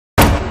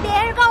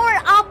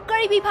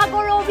আবকাৰী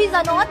বিভাগৰ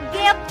অভিযানত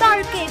গ্ৰেপ্তাৰ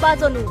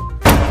কেইবাজনো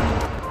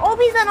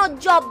অভিযানত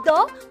জব্দ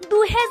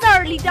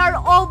 2000 লিটাৰ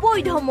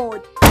অবৈধ মদ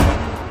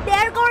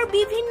দেৰগাঁৱৰ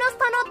বিভিন্ন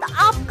স্থানত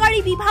আবকাৰী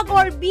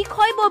বিভাগৰ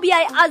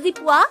বিষয়ববীয়াই আজি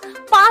পুৱা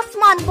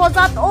 5 মান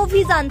বজাত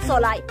অভিযান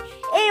চলায়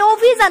এই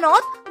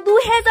অভিযানত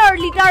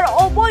 2000 লিটাৰ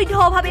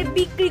অবৈধভাৱে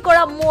বিক্ৰী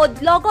কৰা মদ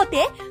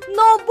লগতে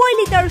 90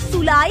 লিটাৰ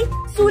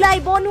চুলাই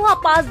বনোৱা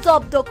পাছ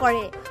জব্দ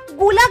কৰে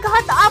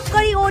গোলাঘাট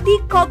আবকাৰী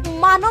অধীক্ষক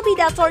মানৱী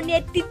দাসৰ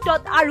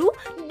নেতৃত্বত আৰু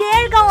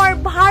দেৰগাঁৱৰ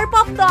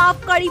ভাৰপ্ৰাপ্ত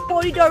আবকাৰী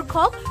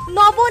পৰিদৰ্শক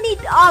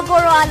নৱনীত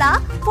আগৰৱালা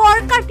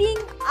ফৰকাটিং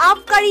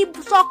আবকাৰী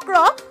চক্ৰ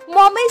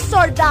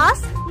মমেশ্বৰ দাস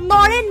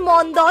নৰেন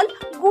মণ্ডল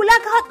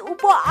গোলাঘাট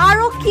উপ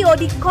আৰক্ষী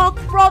অধীক্ষক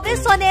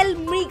প্ৰফেচনেল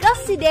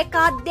মৃগাশ্ৰী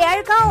ডেকা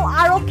দেৰগাঁও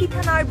আৰক্ষী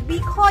থানাৰ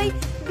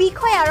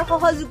বিষয়াৰ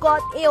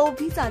সহযোগত এই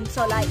অভিযান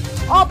চলায়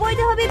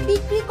অবৈধভাৱে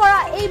বিক্ৰী কৰা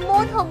এই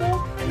মদসমূহ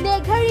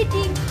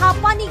নেঘেৰিটিং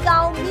হাপানী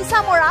গাঁও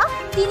মিছামৰা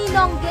 3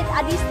 নং গেট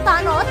আদি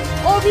স্থানত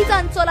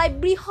অভিযান চলাই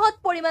বৃহৎ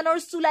পৰিমাণৰ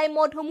চুলাই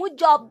মদসমূহ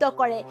জব্দ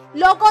কৰে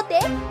লগতে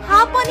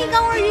হাপানী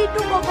গাঁৱৰ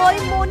ঋতু গগৈ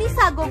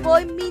মনিষা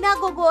গগৈ মীনা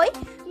গগৈ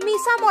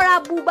মিছামৰা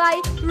বুবাই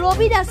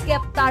ৰবি দাস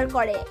গ্ৰেপ্তাৰ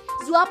কৰে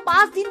যোৱা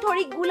 5 দিন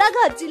ধৰি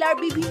গোলাঘাট জিলাৰ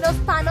বিভিন্ন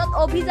স্থানত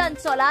অভিযান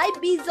চলাই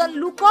 20 জন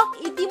লোকক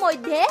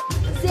ইতিমধ্যে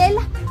জেল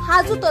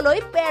হাজতলৈ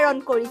প্ৰেৰণ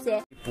কৰিছে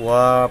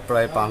পুৱা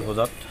প্ৰায় 5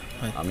 বজাত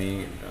আমি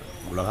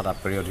গোলাঘাট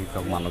আবকাৰী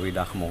অধীক্ষক মানৱী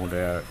দাস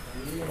মহোদয়ৰ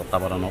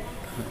তত্বাৱধানত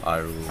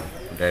আৰু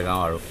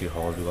দেৰগাঁও আৰক্ষীৰ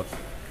সহযোগত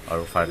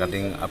আৰু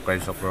ফাৰকাটিং আবকাৰী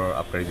চক্ৰৰ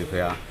আবকাৰী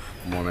বিষয়া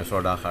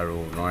মমেশ্বৰ দাস আৰু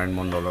নৰেন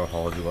মণ্ডলৰ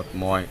সহযোগত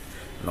মই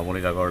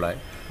নৱনীত আগৰৱালাই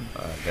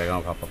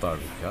দেৰগাঁও ভাৰপ্ৰাপ্ত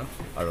আৰক্ষী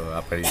আৰু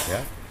আবকাৰী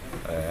বিষয়া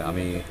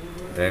আমি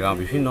দেৰগাঁও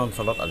বিভিন্ন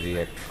অঞ্চলত আজি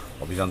এক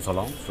অভিযান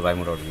চলাওঁ চুলাই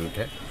মদৰ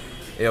বিৰুদ্ধে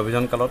এই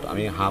অভিযান কালত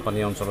আমি হাঁহপানী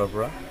অঞ্চলৰ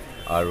পৰা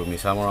আৰু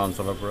মিছামৰা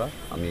অঞ্চলৰ পৰা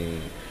আমি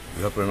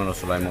বৃহৎ পৰিমাণৰ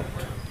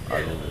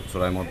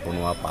চুলাই মদ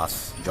বনোৱা পাছ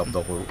জব্দ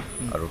কৰোঁ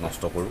আৰু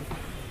নষ্ট কৰোঁ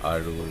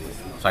আৰু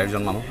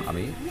 4জন মানুহ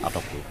আমি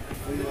আটক কৰোঁ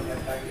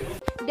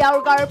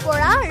দেওৰগাঁৱৰ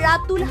পৰা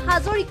ৰাতুল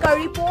হাজৰিকাৰ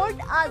ৰিপৰ্ট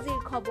আজিৰ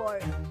খবৰ